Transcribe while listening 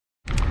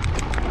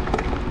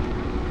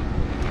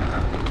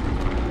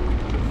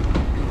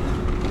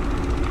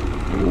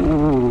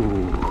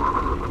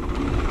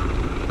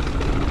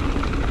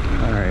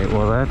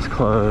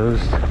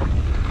closed.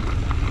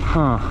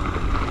 Huh.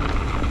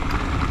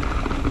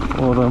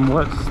 Well then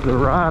what's the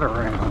ride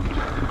around?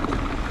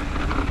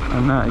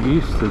 I'm not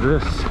used to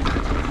this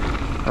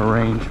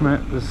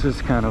arrangement. This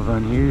is kind of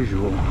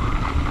unusual.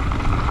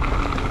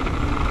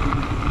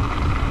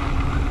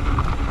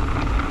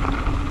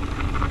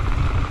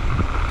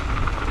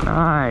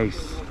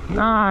 Nice,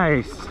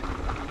 nice,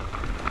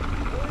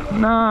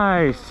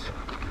 nice.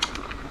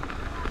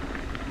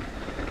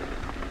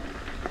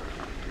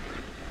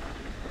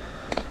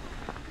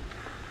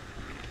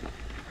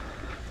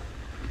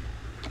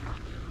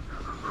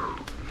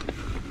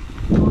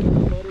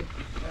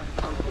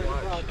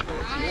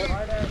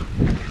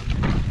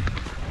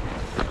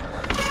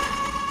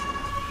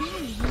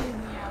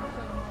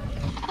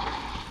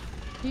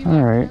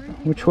 All right,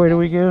 which way do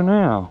we go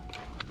now?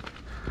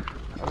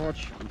 I want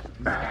you.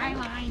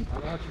 Skyline. I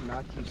want you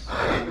not to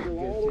go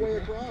all the way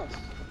across.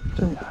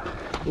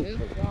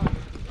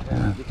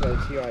 Yeah.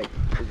 Because he like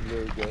is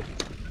very good.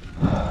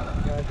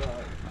 Guys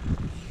are.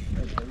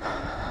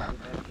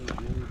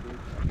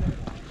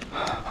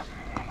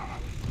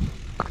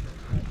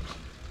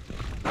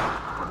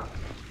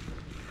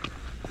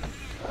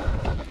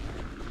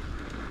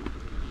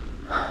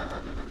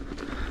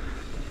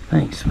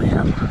 Thanks,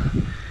 man.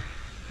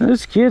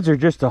 Those kids are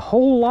just a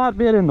whole lot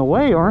bit in the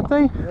way, aren't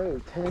they?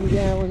 Oh, 10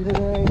 gallon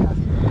today.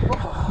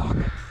 Oh,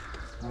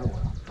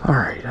 well. All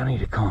right, I need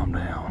to calm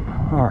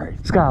down. All right,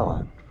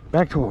 Skyline,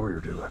 back to what we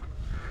were doing.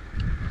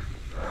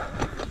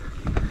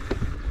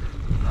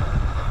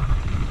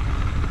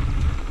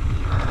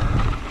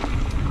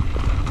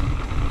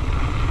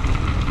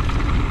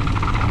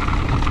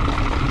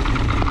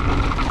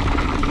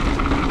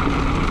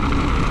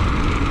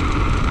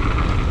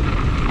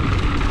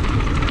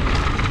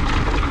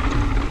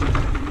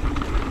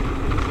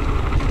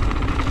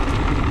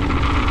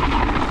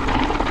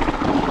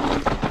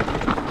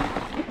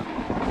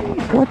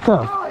 What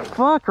the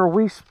fuck are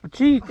we?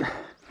 Gee.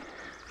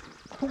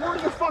 Where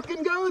do you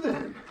fucking go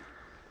then?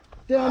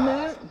 Down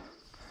that?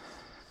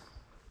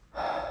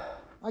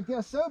 I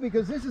guess so,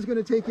 because this is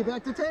going to take you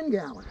back to 10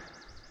 gallon.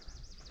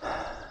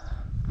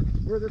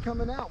 Where they're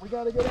coming out, we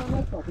got to go down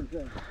that fucking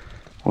thing.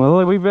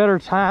 Well, we better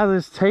tie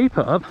this tape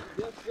up.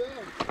 Yes, sir.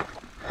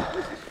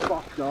 This is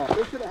fucked up.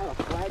 They should have had a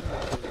flag.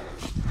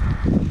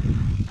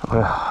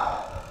 Well,